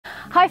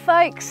Hi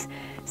folks,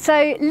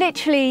 so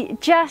literally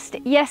just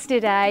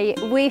yesterday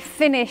we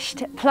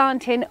finished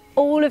planting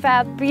all of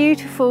our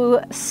beautiful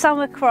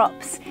summer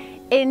crops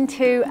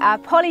into our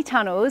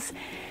polytunnels.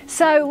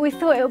 So we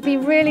thought it would be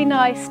really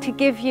nice to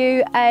give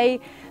you a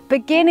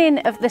beginning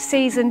of the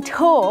season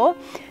tour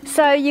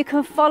so you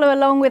can follow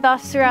along with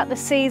us throughout the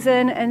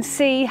season and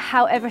see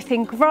how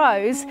everything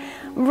grows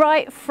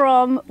right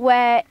from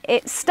where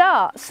it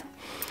starts.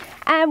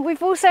 And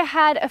we've also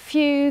had a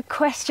few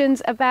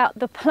questions about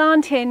the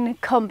planting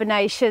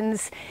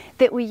combinations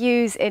that we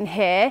use in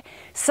here.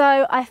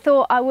 So I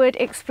thought I would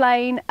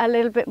explain a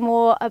little bit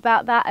more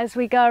about that as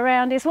we go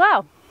around as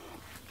well.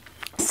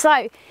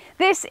 So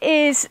this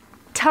is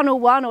tunnel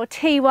 1, or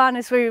T1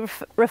 as we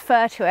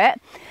refer to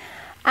it.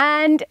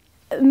 And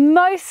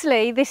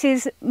mostly this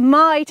is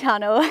my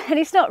tunnel, and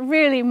it's not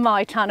really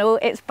my tunnel,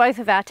 it's both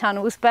of our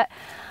tunnels, but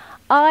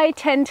I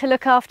tend to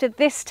look after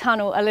this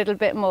tunnel a little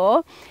bit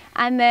more.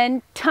 And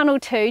then tunnel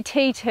 2,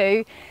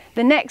 T2,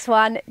 the next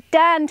one,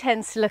 Dan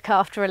tends to look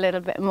after a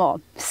little bit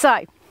more.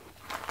 So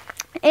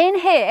in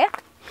here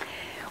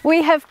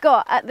we have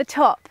got at the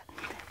top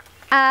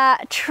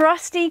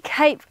trusty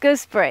Cape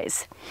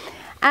gooseberries,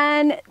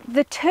 and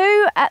the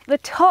two at the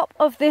top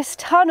of this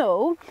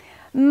tunnel,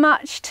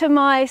 much to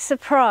my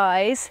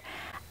surprise,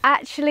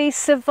 actually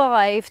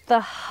survived the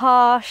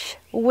harsh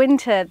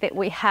winter that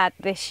we had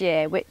this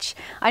year, which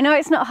I know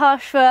it's not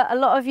harsh for a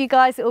lot of you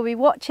guys that will be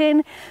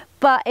watching,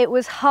 but it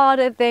was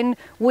harder than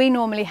we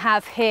normally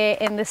have here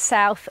in the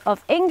south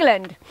of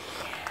England.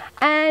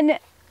 And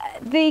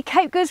the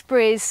Cape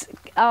gooseberries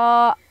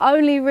are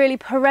only really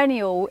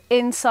perennial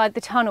inside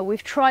the tunnel.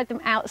 We've tried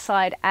them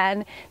outside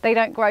and they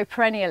don't grow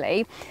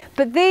perennially.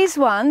 But these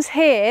ones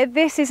here,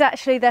 this is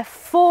actually their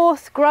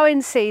 4th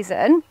growing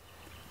season.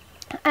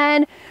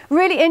 And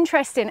really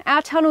interesting,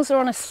 our tunnels are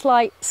on a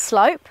slight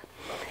slope,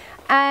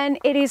 and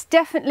it is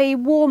definitely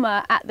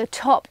warmer at the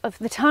top of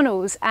the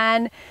tunnels,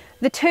 and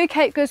the 2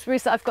 Cape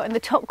gooseberries that I've got in the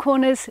top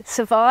corners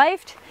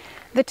survived.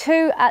 The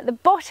 2 at the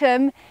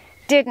bottom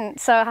didn't,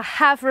 so I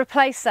have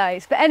replaced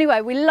those. But anyway,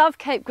 we love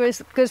Cape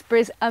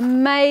gooseberries,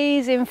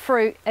 amazing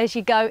fruit as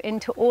you go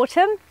into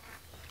autumn.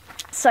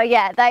 So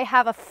yeah, they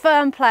have a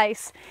firm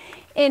place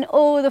in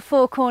all the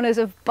 4 corners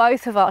of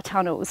both of our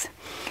tunnels.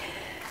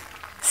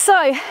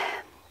 So,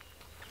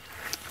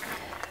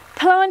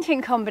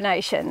 planting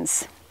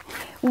combinations.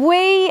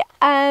 We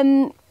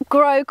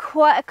grow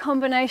quite a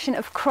combination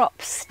of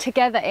crops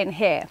together in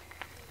here,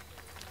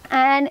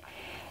 and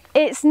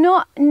it's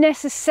not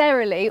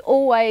necessarily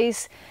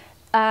always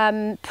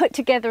put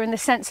together in the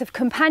sense of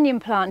companion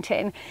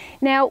planting.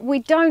 Now, we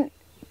don't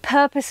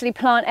purposely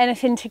plant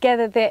anything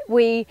together that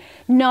we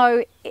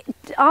know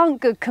aren't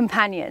good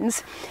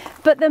companions,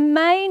 but the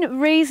main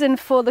reason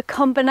for the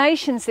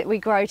combinations that we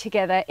grow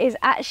together is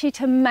actually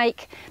to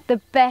make the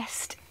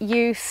best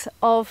use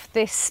of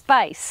this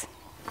space.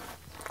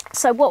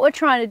 So what we're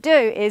trying to do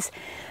is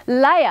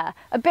layer,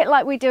 a bit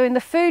like we do in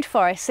the food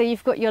forest, so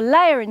you've got your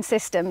layering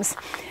systems.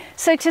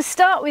 So to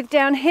start with,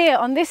 down here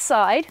on this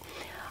side,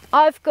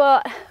 I've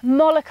got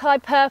Molokai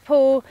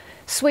purple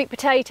sweet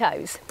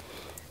potatoes.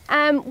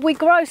 We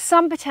grow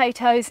some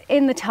potatoes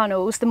in the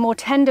tunnels, the more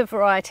tender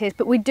varieties,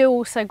 but we do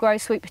also grow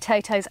sweet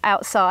potatoes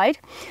outside.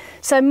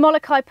 So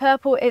Molokai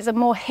purple is a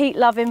more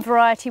heat-loving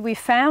variety we've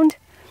found,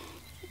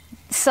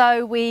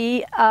 so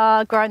we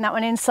are growing that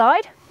one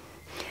inside.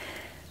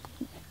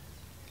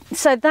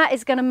 So that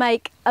is going to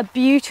make a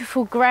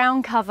beautiful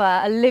ground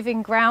cover, a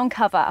living ground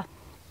cover.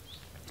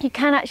 You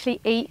can actually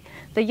eat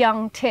the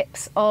young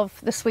tips of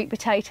the sweet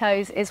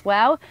potatoes as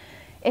well.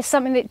 It's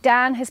something that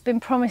Dan has been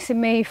promising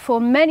me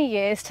for many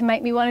years to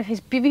make me one of his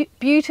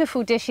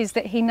beautiful dishes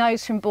that he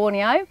knows from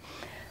Borneo,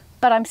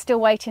 but I'm still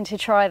waiting to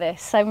try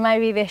this, so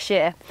maybe this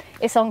year.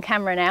 It's on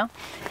camera now.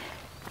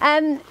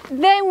 And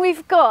then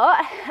we've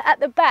got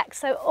at the back,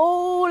 so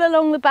all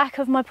along the back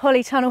of my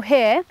polytunnel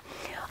here,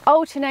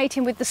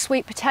 alternating with the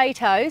sweet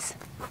potatoes,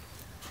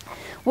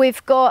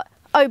 we've got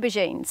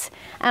aubergines,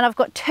 and I've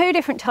got 2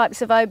 different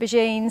types of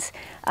aubergines,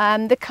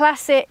 the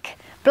classic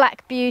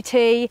Black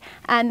Beauty,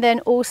 and then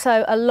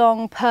also a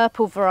long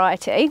purple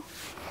variety.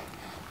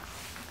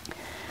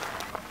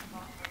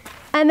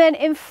 And then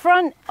in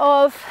front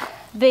of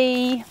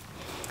the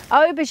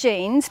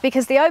aubergines,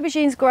 because the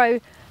aubergines grow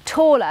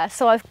taller,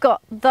 so I've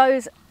got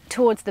those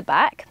towards the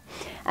back,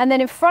 and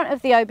then in front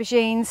of the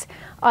aubergines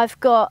I've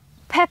got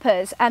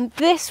peppers, and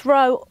this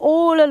row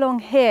all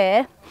along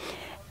here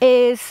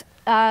is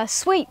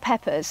sweet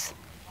peppers.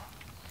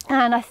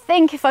 And I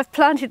think if I've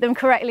planted them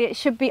correctly, it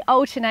should be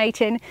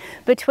alternating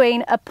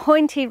between a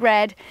pointy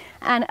red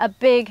and a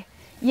big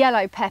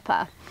yellow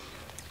pepper.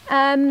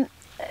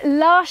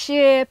 Last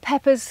year,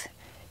 peppers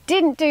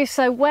didn't do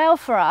so well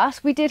for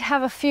us. We did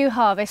have a few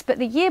harvests, but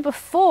the year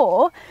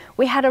before,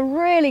 we had a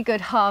really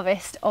good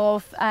harvest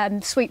of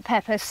sweet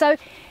peppers. So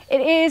it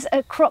is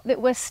a crop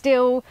that we're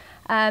still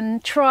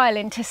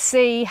trialing to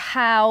see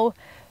how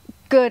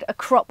good a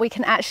crop we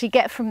can actually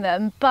get from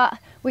them. But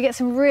we get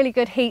some really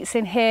good heats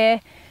in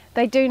here.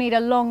 They do need a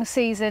long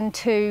season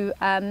to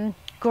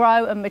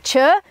grow and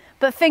mature,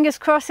 but fingers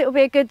crossed it'll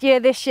be a good year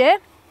this year.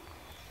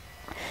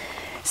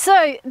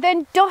 So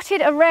then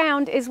dotted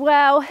around as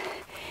well,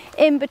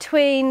 in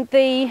between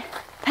the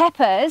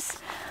peppers,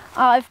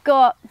 I've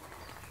got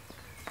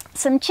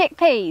some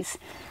chickpeas.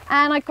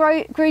 And I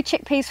grew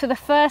chickpeas for the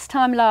first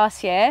time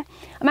last year.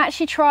 I'm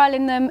actually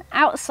trialling them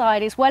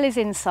outside as well as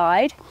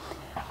inside.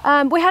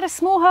 We had a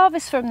small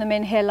harvest from them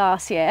in here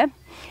last year.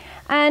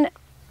 And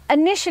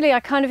initially I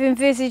kind of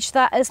envisaged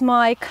that as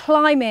my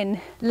climbing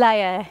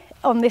layer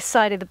on this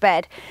side of the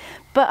bed.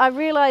 But I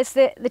realised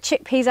that the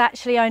chickpeas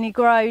actually only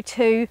grow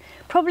to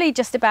probably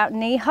just about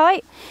knee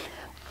height.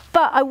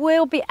 But I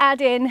will be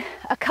adding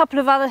a couple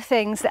of other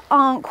things that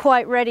aren't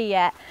quite ready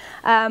yet.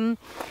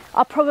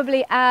 I'll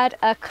probably add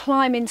a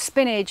climbing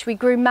spinach. We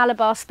grew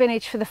Malabar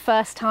spinach for the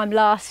first time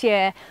last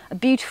year, a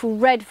beautiful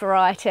red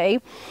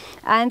variety.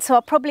 And so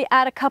I'll probably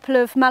add a couple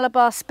of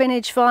Malabar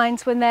spinach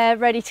vines when they're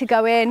ready to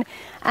go in,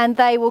 and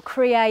they will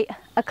create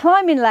a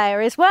climbing layer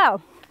as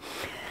well.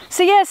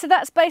 So yeah, so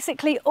that's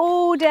basically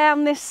all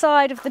down this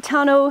side of the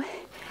tunnel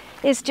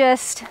is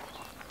just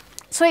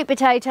sweet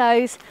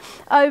potatoes,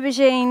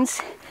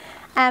 aubergines,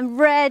 and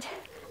red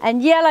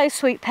and yellow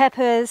sweet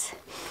peppers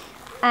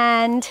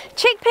and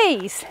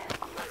chickpeas.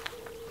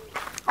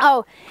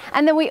 Oh,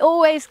 and then we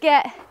always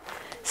get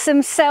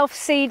some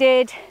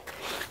self-seeded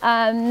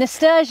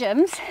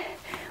nasturtiums,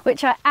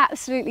 which I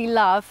absolutely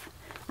love.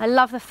 I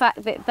love the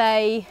fact that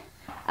they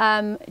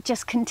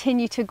just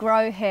continue to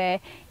grow here,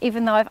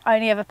 even though I've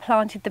only ever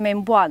planted them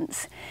in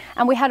once.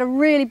 And we had a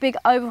really big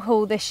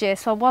overhaul this year,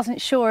 so I wasn't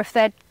sure if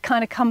they'd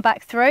kind of come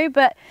back through,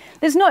 but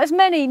there's not as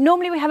many.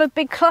 Normally we have a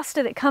big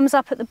cluster that comes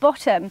up at the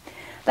bottom.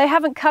 They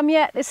haven't come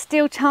yet, there's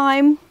still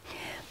time,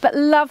 but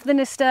love the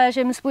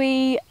nasturtiums.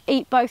 We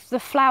eat both the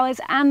flowers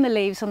and the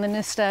leaves on the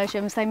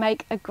nasturtiums. They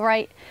make a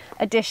great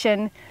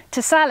addition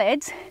to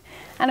salads.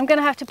 And I'm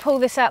gonna have to pull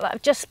this out that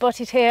I've just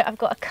spotted here. I've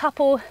got a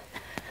couple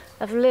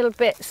of little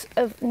bits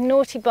of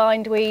naughty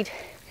bindweed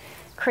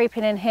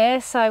creeping in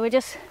here, so we'll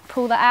just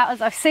pull that out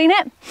as I've seen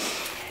it.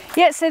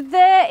 Yeah, so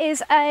there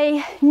is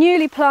a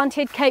newly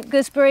planted Cape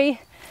gooseberry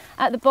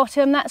at the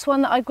bottom. That's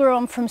one that I grew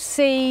on from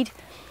seed,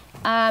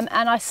 and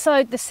I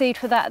sowed the seed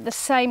for that at the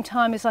same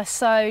time as I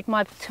sowed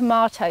my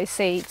tomato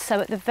seeds,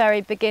 so at the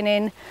very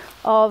beginning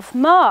of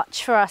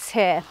March for us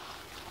here.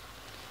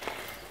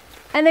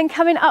 And then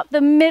coming up the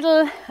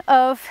middle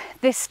of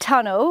this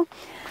tunnel,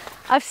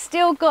 I've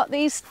still got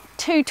these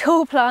two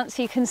tall plants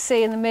you can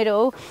see in the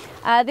middle.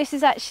 This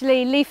is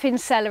actually leafing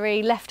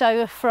celery left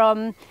over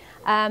from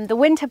the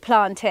winter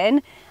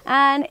planting,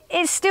 and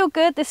it's still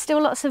good. There's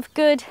still lots of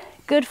good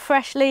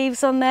fresh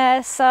leaves on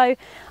there, so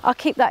I'll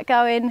keep that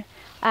going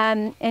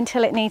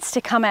until it needs to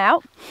come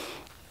out.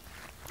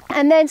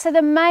 And then so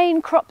the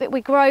main crop that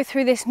we grow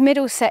through this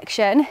middle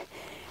section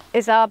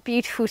is our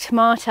beautiful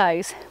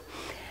tomatoes.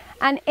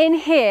 And in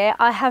here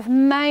I have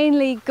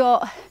mainly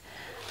got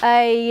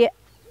a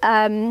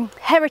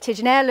heritage,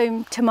 an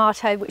heirloom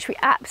tomato, which we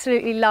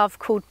absolutely love,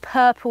 called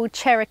Purple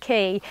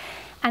Cherokee,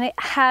 and it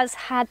has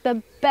had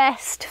the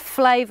best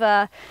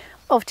flavour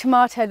of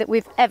tomato that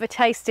we've ever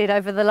tasted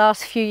over the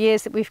last few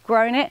years that we've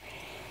grown it.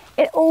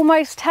 It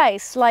almost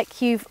tastes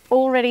like you've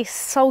already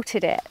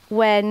salted it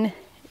when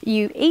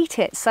you eat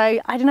it,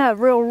 so I don't know, a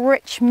real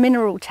rich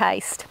mineral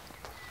taste.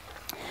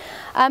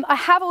 I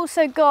have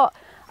also got,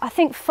 I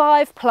think,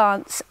 5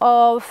 plants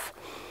of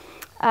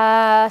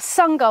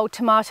sun gold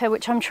tomato,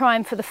 which I'm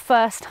trying for the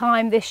first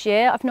time this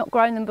year. I've not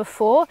grown them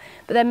before,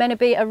 but they're meant to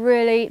be a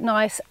really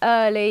nice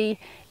early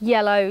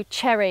yellow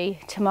cherry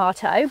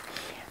tomato.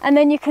 And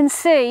then you can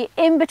see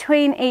in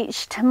between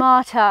each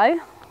tomato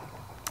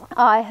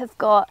I have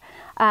got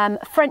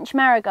French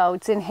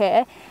marigolds in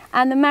here,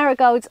 and the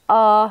marigolds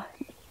are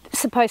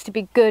supposed to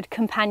be good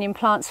companion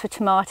plants for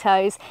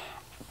tomatoes,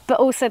 but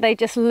also they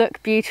just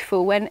look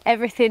beautiful when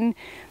everything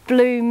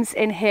blooms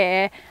in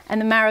here and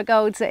the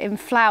marigolds are in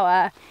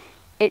flower.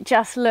 It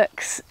just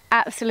looks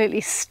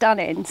absolutely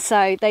stunning.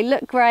 So they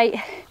look great,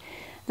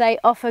 they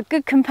offer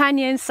good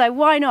companions, so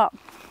why not?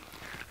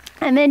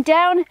 And then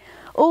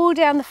all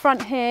down the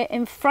front here,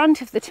 in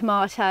front of the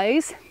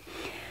tomatoes,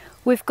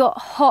 we've got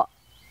hot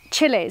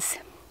chilies.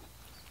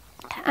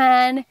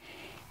 And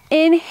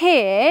in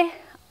here,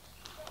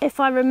 if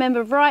I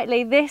remember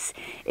rightly, this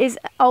is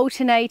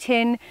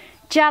alternating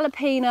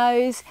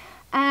jalapenos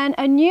and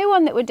a new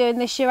one that we're doing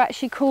this year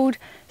actually called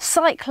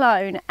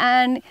Cyclone,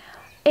 and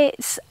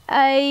it's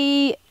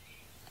a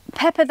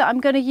pepper that I'm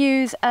going to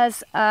use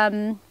as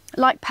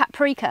like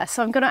paprika,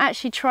 so I'm going to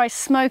actually try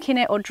smoking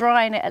it or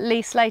drying it at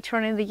least later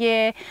on in the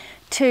year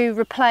to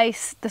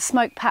replace the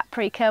smoked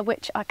paprika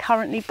which I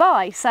currently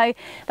buy. So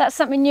that's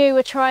something new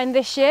we're trying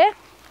this year.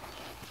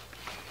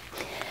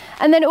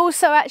 And then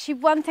also, actually,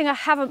 one thing I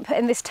haven't put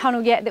in this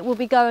tunnel yet that will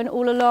be going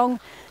all along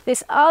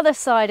this other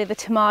side of the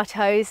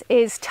tomatoes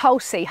is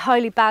Tulsi,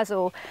 holy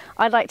basil.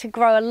 I'd like to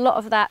grow a lot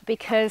of that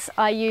because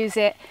I use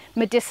it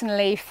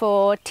medicinally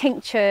for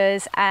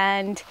tinctures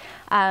and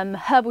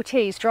herbal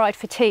teas, dried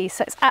for tea,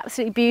 so it's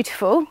absolutely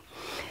beautiful.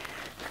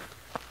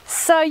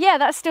 So yeah,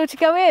 that's still to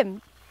go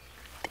in.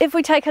 If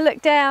we take a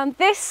look down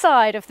this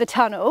side of the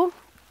tunnel,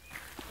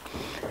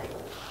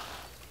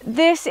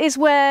 this is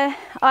where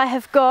I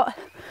have got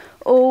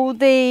all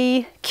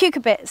the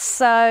cucurbits,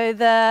 so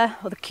the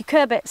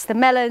cucurbits, the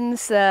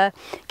melons, the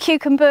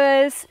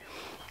cucumbers.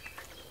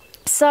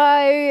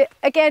 So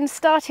again,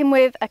 starting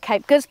with a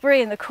Cape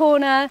gooseberry in the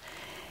corner.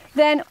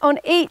 Then on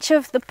each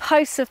of the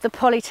posts of the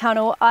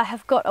polytunnel, I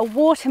have got a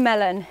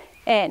watermelon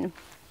in.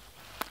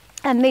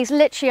 And these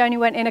literally only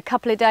went in a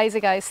couple of days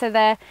ago, so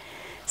they're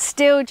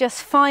still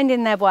just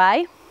finding their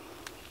way.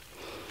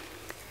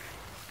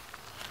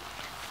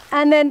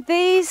 And then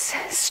these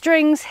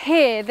strings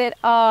here that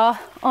are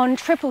on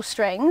triple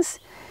strings,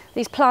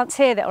 these plants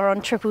here that are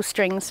on triple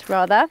strings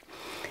rather,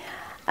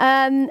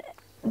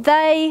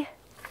 they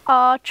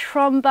are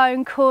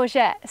trombone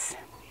courgettes.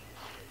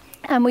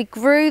 And we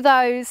grew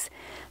those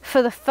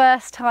for the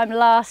first time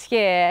last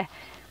year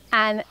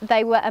and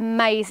they were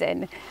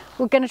amazing.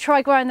 We're going to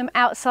try growing them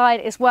outside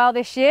as well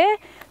this year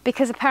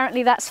because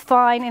apparently that's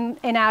fine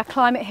in our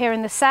climate here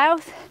in the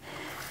south.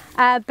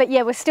 But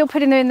yeah, we're still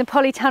putting them in the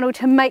polytunnel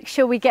to make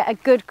sure we get a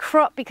good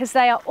crop because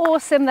they are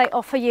awesome. They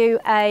offer you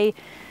a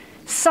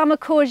summer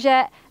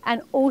courgette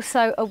and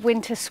also a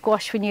winter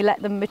squash when you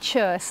let them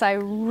mature. So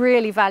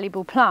really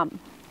valuable plant.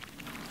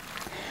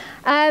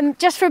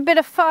 Just for a bit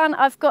of fun,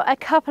 I've got a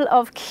couple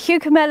of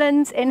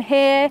cucamelons in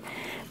here.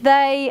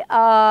 They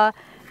are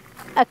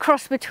a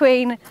cross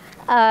between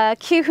a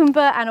cucumber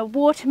and a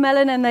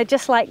watermelon, and they're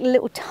just like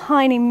little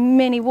tiny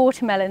mini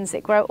watermelons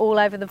that grow all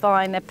over the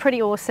vine. They're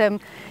pretty awesome,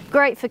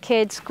 great for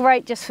kids,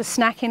 great just for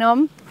snacking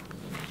on.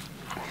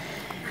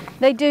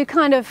 They do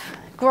kind of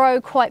grow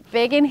quite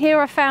big in here,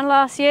 I found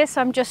last year,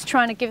 so I'm just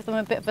trying to give them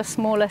a bit of a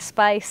smaller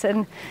space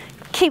and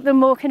keep them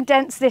more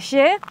condensed this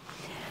year.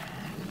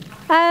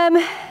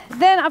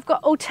 Then I've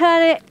got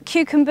alternate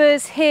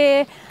cucumbers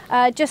here,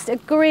 just a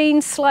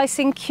green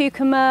slicing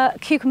cucumber.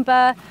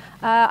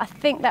 I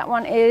think that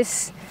one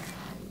is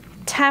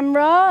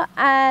Tamra,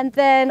 and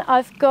then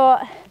I've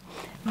got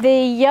the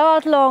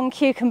yard-long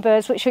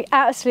cucumbers, which we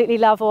absolutely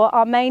love, or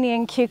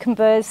Armenian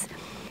cucumbers,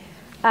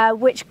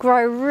 which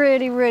grow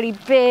really, really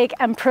big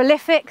and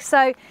prolific.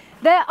 So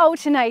they're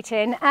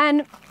alternating,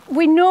 and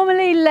we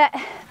normally let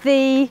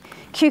the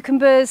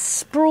cucumbers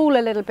sprawl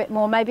a little bit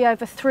more, maybe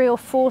over 3 or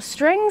 4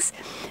 strings,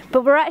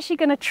 but we're actually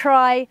going to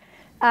try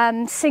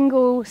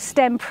single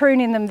stem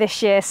pruning them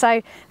this year. So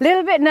a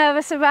little bit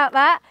nervous about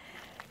that.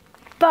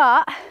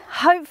 But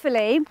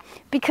hopefully,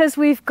 because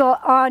we've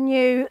got our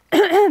new,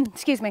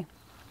 excuse me,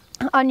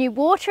 our new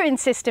watering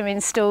system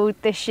installed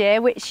this year,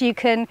 which you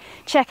can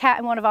check out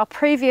in one of our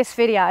previous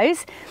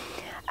videos,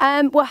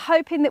 we're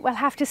hoping that we'll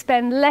have to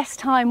spend less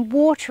time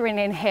watering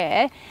in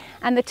here,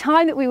 and the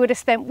time that we would have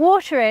spent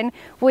watering,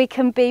 we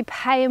can be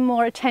paying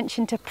more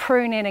attention to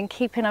pruning and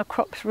keeping our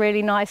crops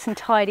really nice and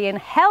tidy and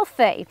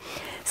healthy.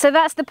 So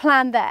that's the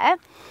plan there.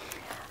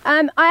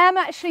 I am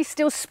actually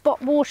still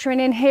spot watering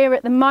in here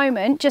at the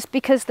moment, just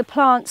because the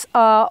plants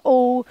are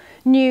all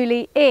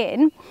newly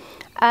in.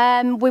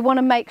 We want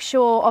to make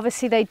sure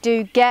obviously they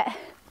do get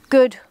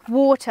good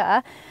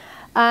water,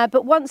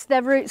 but once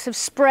their roots have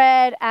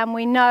spread and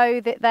we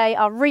know that they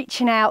are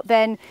reaching out,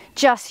 then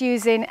just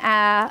using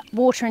our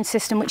watering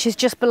system, which is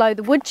just below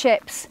the wood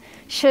chips,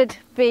 should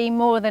be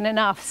more than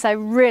enough. So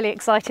really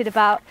excited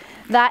about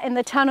that in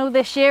the tunnel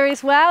this year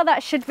as well.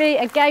 That should be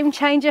a game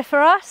changer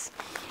for us.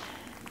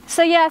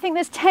 So yeah, I think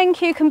there's 10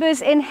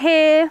 cucumbers in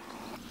here,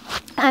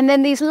 and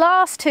then these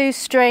last 2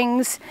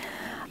 strings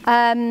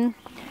are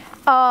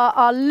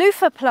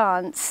loofah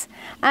plants,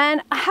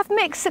 and I have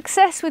mixed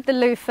success with the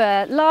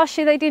loofah. Last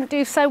year they didn't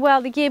do so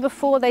well, the year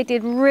before they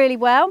did really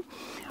well.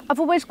 I've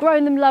always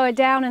grown them lower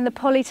down in the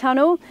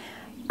polytunnel,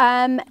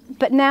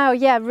 but now,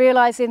 yeah,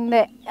 realising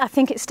that I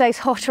think it stays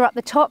hotter up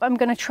the top, I'm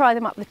going to try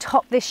them up the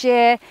top this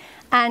year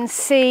and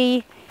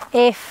see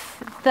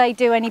if they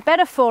do any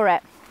better for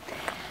it.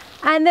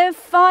 And then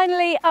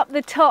finally up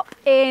the top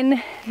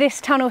in this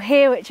tunnel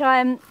here, which I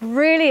am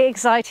really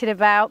excited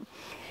about,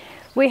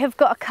 we have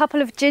got a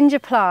couple of ginger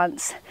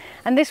plants,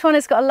 and this one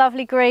has got a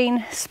lovely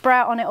green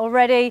sprout on it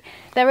already.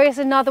 There is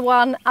another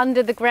one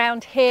under the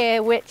ground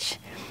here which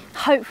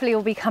hopefully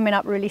will be coming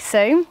up really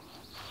soon.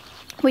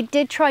 We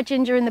did try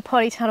ginger in the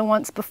polytunnel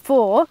once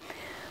before,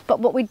 but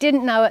what we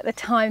didn't know at the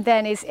time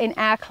then is in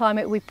our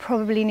climate we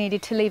probably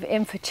needed to leave it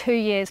in for 2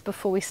 years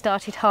before we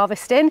started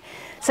harvesting.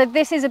 So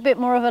this is a bit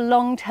more of a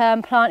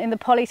long-term plant in the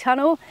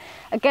polytunnel.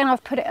 Again,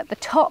 I've put it at the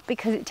top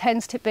because it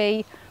tends to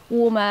be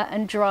warmer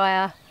and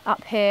drier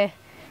up here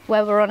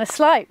where we're on a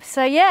slope.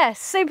 So yeah,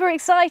 super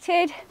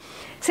excited.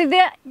 So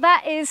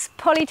that is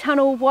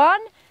polytunnel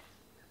 1.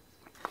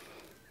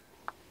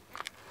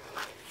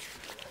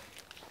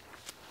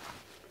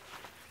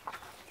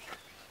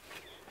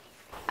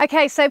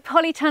 Okay, so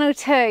polytunnel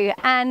 2,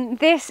 and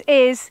this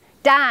is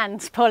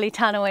Dan's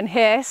polytunnel in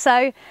here.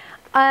 So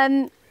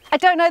I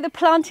don't know the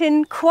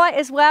planting quite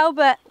as well,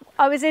 but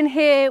I was in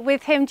here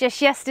with him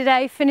just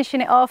yesterday finishing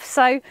it off,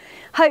 so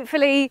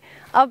hopefully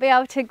I'll be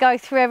able to go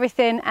through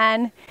everything,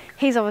 and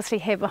he's obviously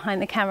here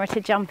behind the camera to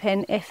jump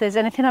in if there's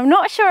anything I'm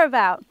not sure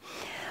about.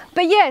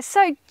 But yeah,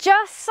 so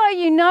just so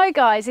you know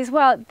guys as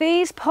well,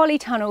 these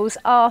polytunnels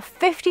are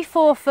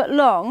 54 foot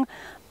long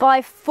by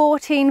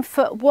 14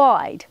 foot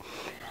wide.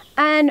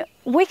 And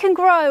we can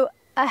grow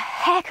a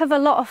heck of a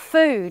lot of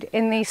food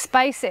in these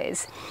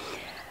spaces.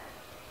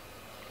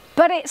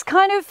 But it's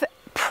kind of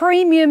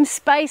premium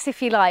space,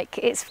 if you like.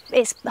 It's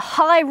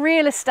high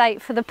real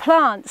estate for the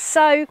plants.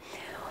 So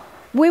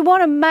we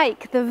want to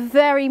make the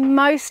very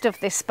most of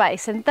this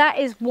space, and that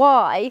is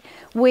why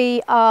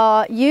we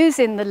are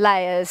using the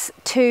layers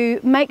to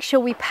make sure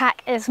we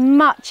pack as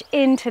much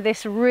into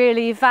this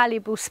really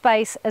valuable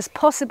space as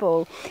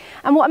possible.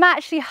 And what I'm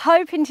actually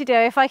hoping to do,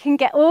 if I can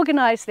get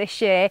organised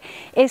this year,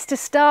 is to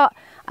start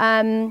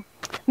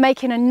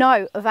making a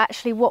note of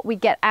actually what we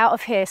get out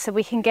of here, so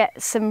we can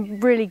get some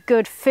really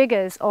good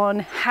figures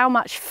on how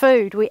much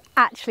food we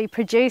actually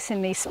produce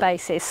in these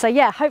spaces. So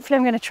yeah, hopefully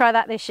I'm going to try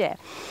that this year.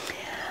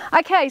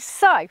 Okay,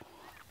 so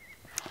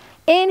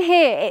in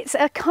here it's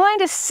a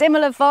kind of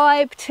similar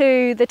vibe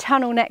to the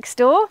tunnel next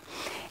door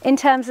in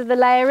terms of the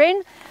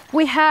layering.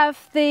 We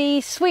have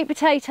the sweet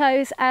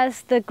potatoes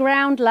as the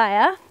ground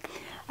layer,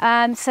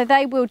 so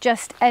they will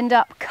just end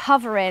up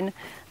covering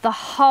the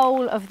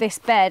whole of this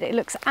bed. It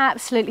looks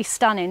absolutely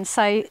stunning,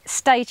 so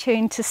stay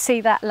tuned to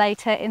see that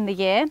later in the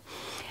year.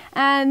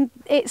 And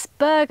it's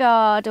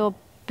Beauregard, or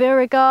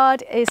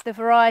Beauregard is the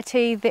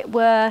variety that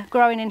we're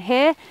growing in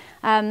here.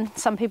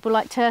 Some people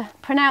like to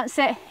pronounce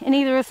it in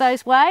either of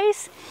those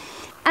ways.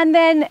 And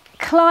then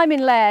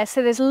climbing layers,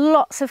 so there's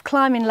lots of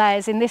climbing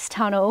layers in this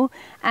tunnel,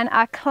 and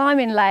our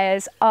climbing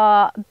layers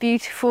are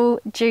beautiful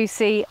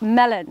juicy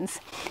melons.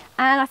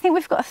 And I think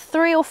we've got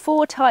 3 or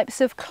 4 types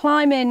of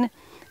climbing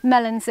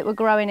melons that we're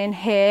growing in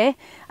here.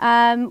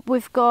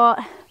 We've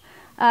got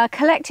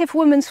Collective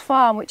Women's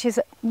Farm, which is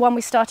one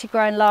we started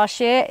growing last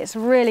year. It's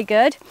really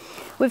good.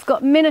 We've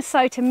got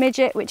Minnesota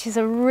Midget, which is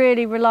a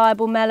really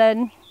reliable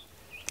melon.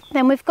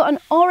 Then we've got an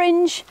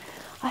orange,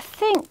 I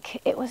think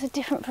it was a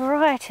different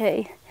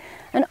variety,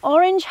 an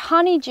orange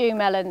honeydew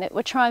melon that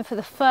we're trying for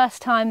the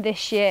first time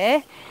this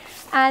year.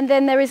 And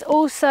then there is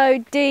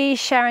also D.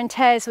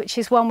 Charentaise, which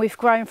is one we've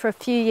grown for a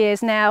few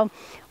years now,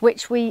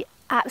 which we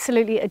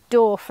absolutely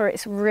adore for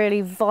its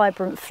really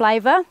vibrant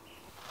flavour.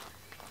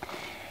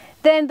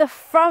 Then the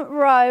front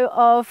row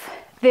of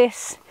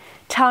this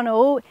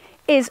tunnel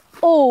is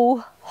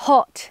all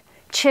hot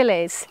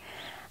chilies,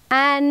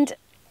 and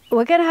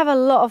we're going to have a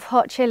lot of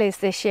hot chilies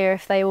this year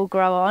if they all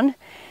grow on.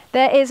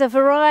 There is a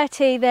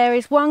variety, there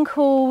is one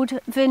called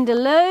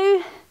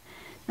Vindaloo.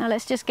 Now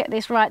let's just get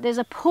this right. There's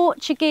a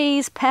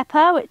Portuguese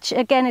pepper, which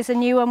again is a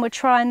new one we're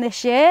trying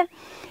this year.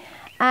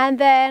 And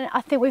then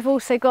I think we've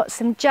also got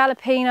some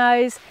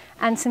jalapenos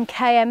and some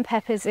cayenne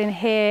peppers in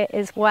here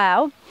as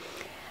well.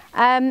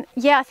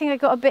 Yeah, I think I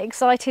got a bit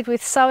excited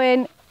with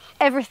sowing.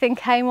 Everything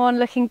came on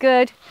looking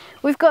good.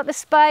 We've got the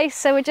space,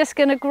 so we're just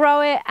going to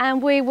grow it,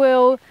 and we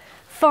will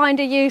find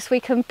a use. We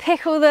can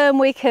pickle them,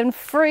 we can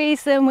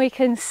freeze them, we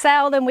can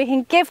sell them, we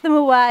can give them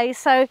away.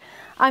 So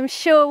I'm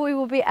sure we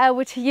will be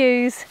able to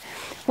use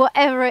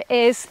whatever it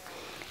is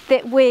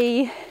that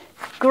we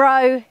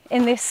grow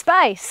in this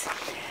space.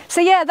 So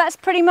yeah, that's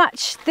pretty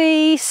much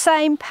the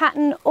same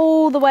pattern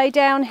all the way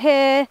down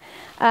here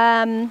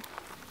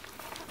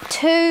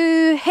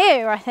to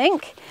here, I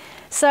think.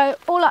 So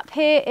all up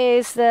here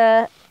is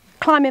the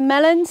climbing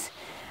melons,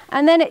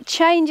 and then it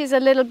changes a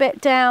little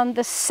bit down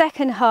the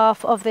second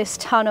half of this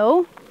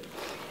tunnel.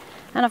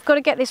 And I've got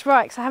to get this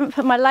right because I haven't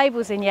put my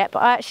labels in yet,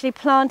 but I actually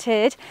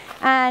planted.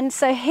 And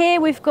so here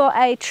we've got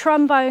a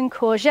trombone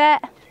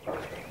courgette,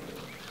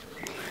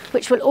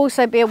 which will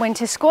also be a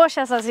winter squash,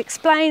 as I was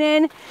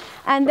explaining.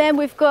 And then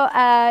we've got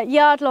a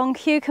yard-long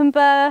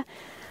cucumber,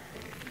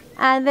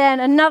 and then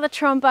another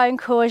trombone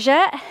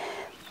courgette.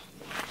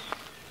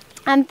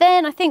 And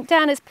then I think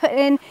Dan has put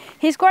in,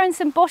 he's grown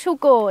some bottle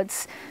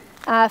gourds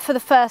for the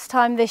first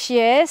time this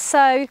year.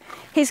 So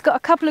he's got a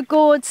couple of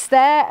gourds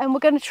there, and we're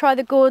going to try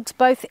the gourds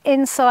both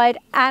inside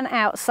and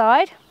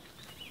outside.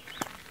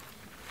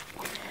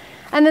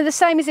 And then the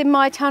same as in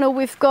my tunnel,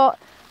 we've got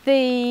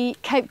the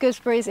Cape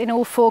gooseberries in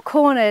all 4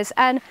 corners.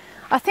 And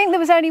I think there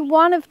was only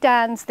one of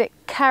Dan's that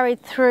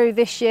carried through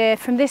this year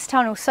from this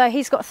tunnel. So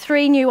he's got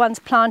 3 new ones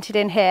planted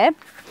in here.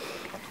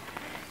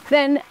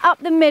 Then up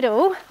the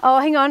middle, oh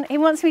hang on, he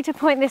wants me to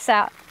point this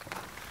out.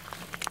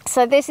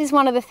 So this is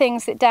one of the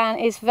things that Dan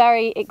is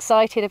very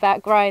excited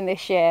about growing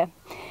this year.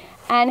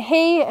 And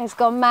he has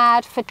gone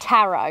mad for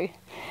taro.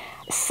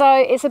 So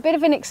it's a bit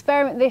of an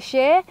experiment this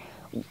year.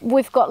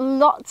 We've got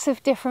lots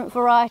of different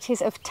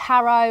varieties of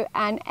taro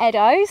and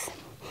eddos,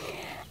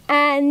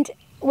 and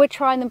we're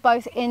trying them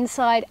both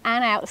inside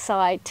and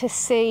outside to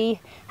see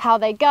how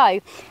they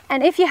go.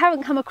 And if you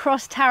haven't come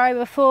across taro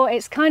before,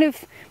 it's kind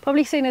of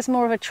probably seen as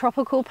more of a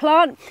tropical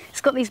plant.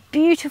 It's got these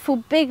beautiful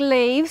big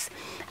leaves,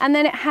 and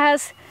then it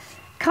has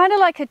kind of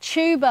like a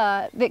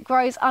tuber that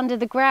grows under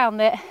the ground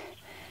that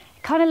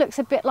kind of looks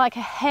a bit like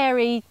a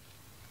hairy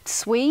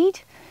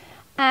swede.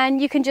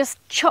 And you can just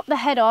chop the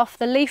head off,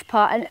 the leaf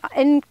part, and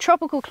in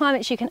tropical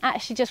climates you can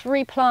actually just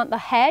replant the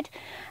head,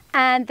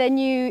 and then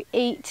you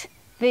eat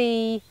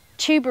the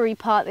tubery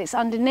part that's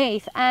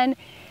underneath. And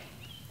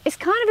it's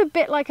kind of a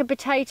bit like a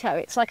potato.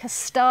 It's like a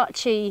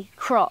starchy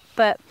crop,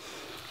 but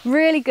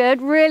Really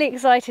good, really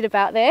excited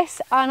about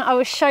this, and I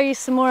will show you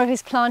some more of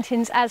his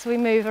plantings as we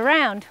move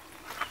around.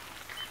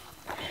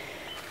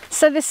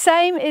 So the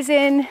same is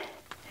in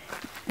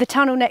the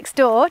tunnel next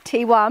door,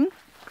 T1.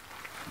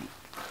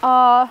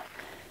 Our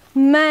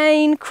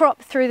main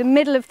crop through the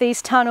middle of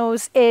these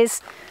tunnels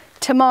is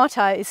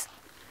tomatoes,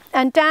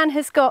 and Dan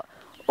has got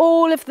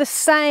all of the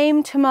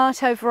same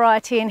tomato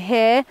variety in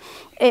here.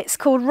 It's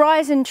called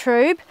Rise and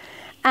Trube,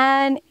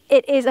 and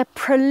it is a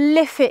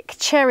prolific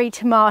cherry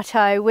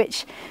tomato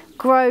which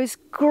grows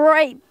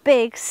great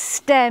big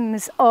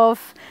stems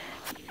of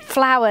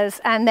flowers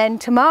and then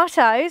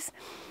tomatoes,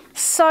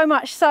 so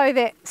much so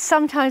that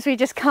sometimes we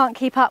just can't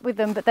keep up with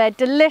them, but they're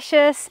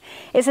delicious.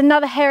 It's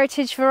another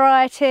heritage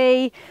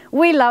variety.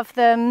 We love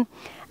them.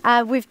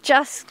 We've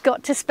just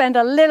got to spend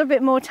a little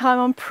bit more time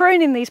on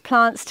pruning these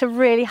plants to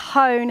really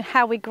hone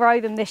how we grow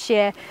them this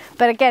year.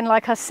 But again,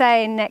 like I was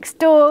saying, next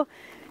door,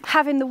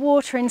 having the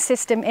watering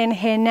system in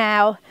here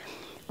now,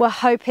 we're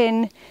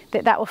hoping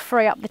that that will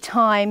free up the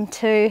time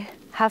to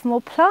have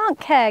more plant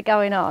care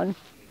going on.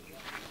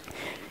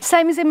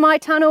 Same as in my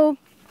tunnel,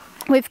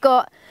 we've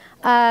got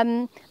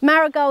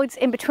marigolds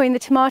in between the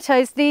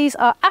tomatoes. These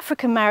are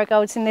African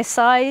marigolds in this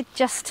side,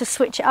 just to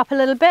switch it up a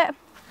little bit.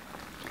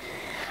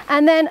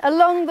 And then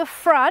along the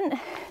front,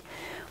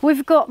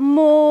 we've got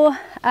more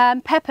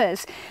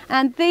peppers.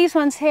 And these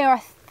ones here, I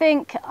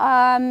think,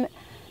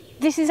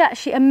 this is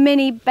actually a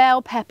mini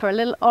bell pepper, a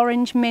little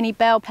orange mini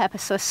bell pepper,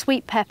 so a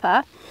sweet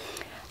pepper.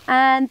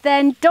 And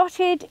then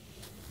dotted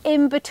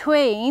in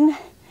between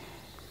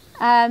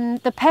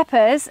the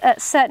peppers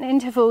at certain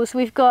intervals,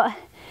 we've got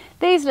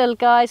these little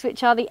guys,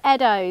 which are the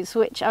Eddos,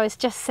 which I was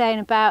just saying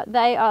about.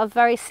 They are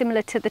very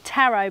similar to the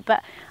taro,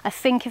 but I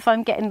think if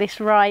I'm getting this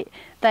right,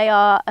 they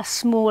are a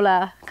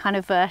smaller kind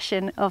of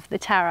version of the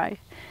taro.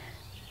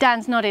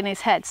 Dan's nodding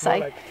his head, so. More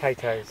like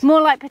potatoes.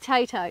 More like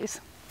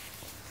potatoes.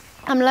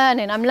 I'm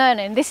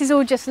learning. This is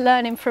all just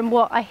learning from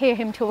what I hear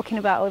him talking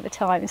about all the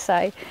time,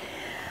 so.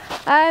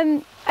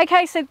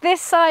 Okay, so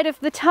this side of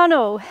the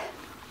tunnel,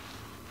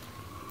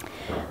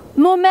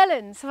 more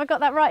melons. Have I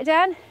got that right,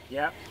 Dan?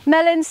 Yeah.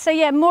 Melons, so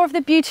yeah, more of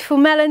the beautiful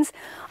melons.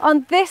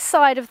 On this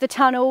side of the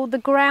tunnel, the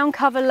ground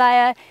cover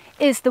layer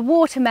is the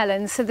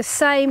watermelons, so the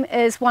same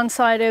as one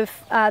side of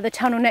the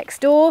tunnel next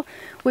door.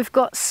 We've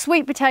got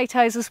sweet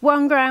potatoes as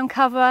one ground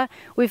cover,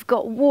 we've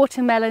got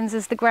watermelons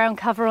as the ground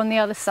cover on the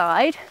other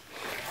side.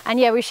 And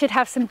yeah, we should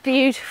have some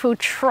beautiful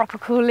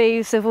tropical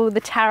leaves of all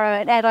the taro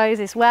and Eddos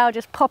as well,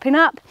 just popping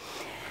up.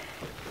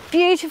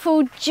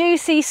 Beautiful,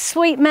 juicy,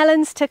 sweet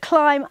melons to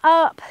climb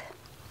up.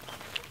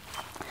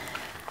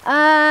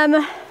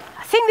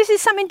 I think this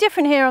is something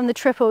different here on the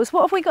triples.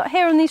 What have we got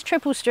here on these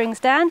triple strings,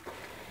 Dan?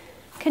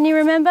 Can you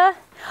remember?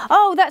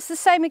 Oh, that's the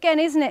same again,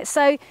 isn't it?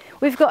 So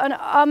we've got an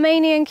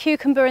Armenian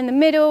cucumber in the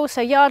middle, so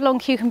yard-long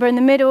cucumber in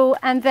the middle,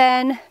 and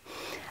then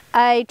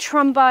a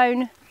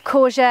trombone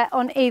courgette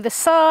on either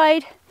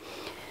side.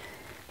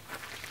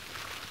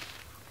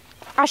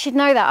 I should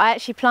know that, I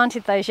actually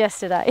planted those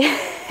yesterday.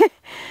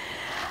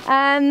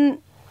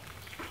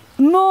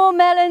 More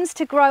melons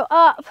to grow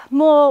up,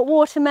 more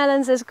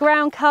watermelons as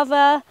ground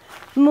cover,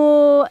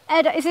 more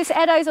is this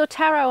Eddos or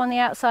taro on the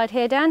outside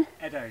here, Dan?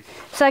 Eddos.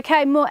 So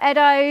okay, more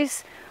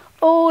Eddos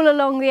all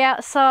along the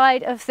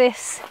outside of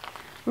this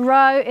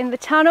row in the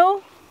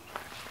tunnel.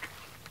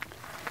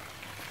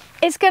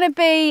 It's going to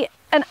be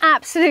an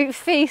absolute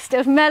feast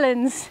of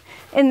melons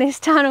in this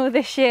tunnel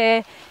this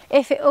year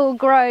if it all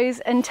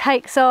grows and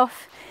takes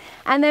off.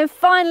 And then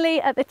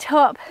finally at the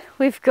top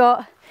we've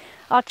got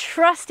our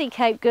trusty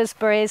Cape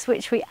gooseberries,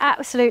 which we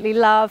absolutely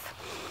love.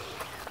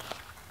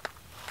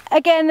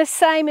 Again, the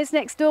same as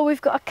next door, we've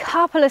got a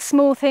couple of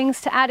small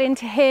things to add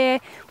into here.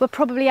 We'll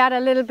probably add a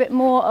little bit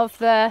more of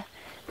the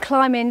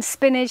climbing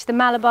spinach, the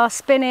Malabar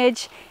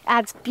spinach,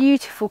 adds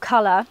beautiful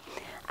colour.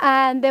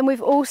 And then we've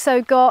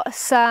also got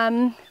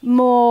some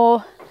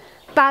more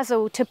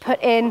basil to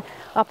put in.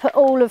 I'll put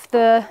all of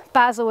the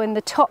basil in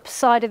the top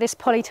side of this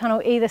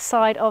polytunnel, either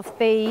side of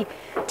the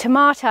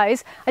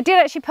tomatoes. I did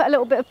actually put a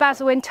little bit of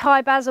basil in,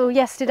 Thai basil,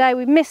 yesterday.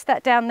 We missed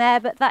that down there,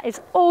 but that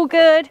is all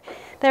good.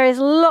 There is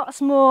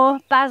lots more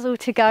basil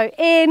to go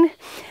in.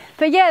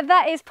 But yeah,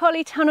 that is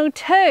Polytunnel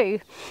 2.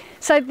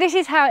 So this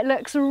is how it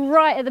looks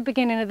right at the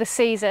beginning of the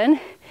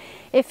season.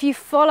 If you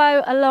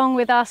follow along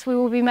with us, we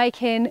will be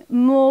making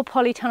more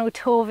Polytunnel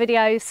tour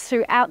videos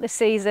throughout the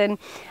season,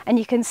 and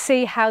you can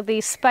see how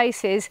these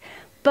spaces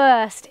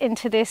burst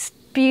into this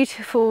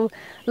beautiful,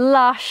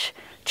 lush,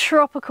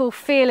 tropical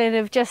feeling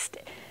of just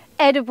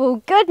edible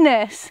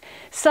goodness.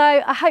 So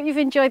I hope you've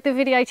enjoyed the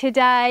video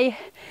today.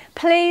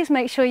 Please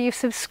make sure you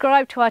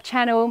subscribe to our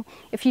channel.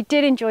 If you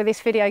did enjoy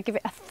this video, give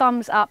it a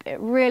thumbs up. It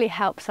really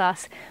helps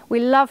us. We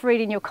love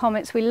reading your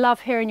comments. We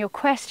love hearing your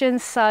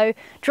questions. So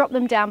drop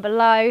them down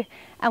below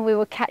and we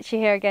will catch you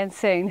here again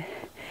soon.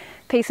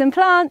 Peace and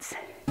plants.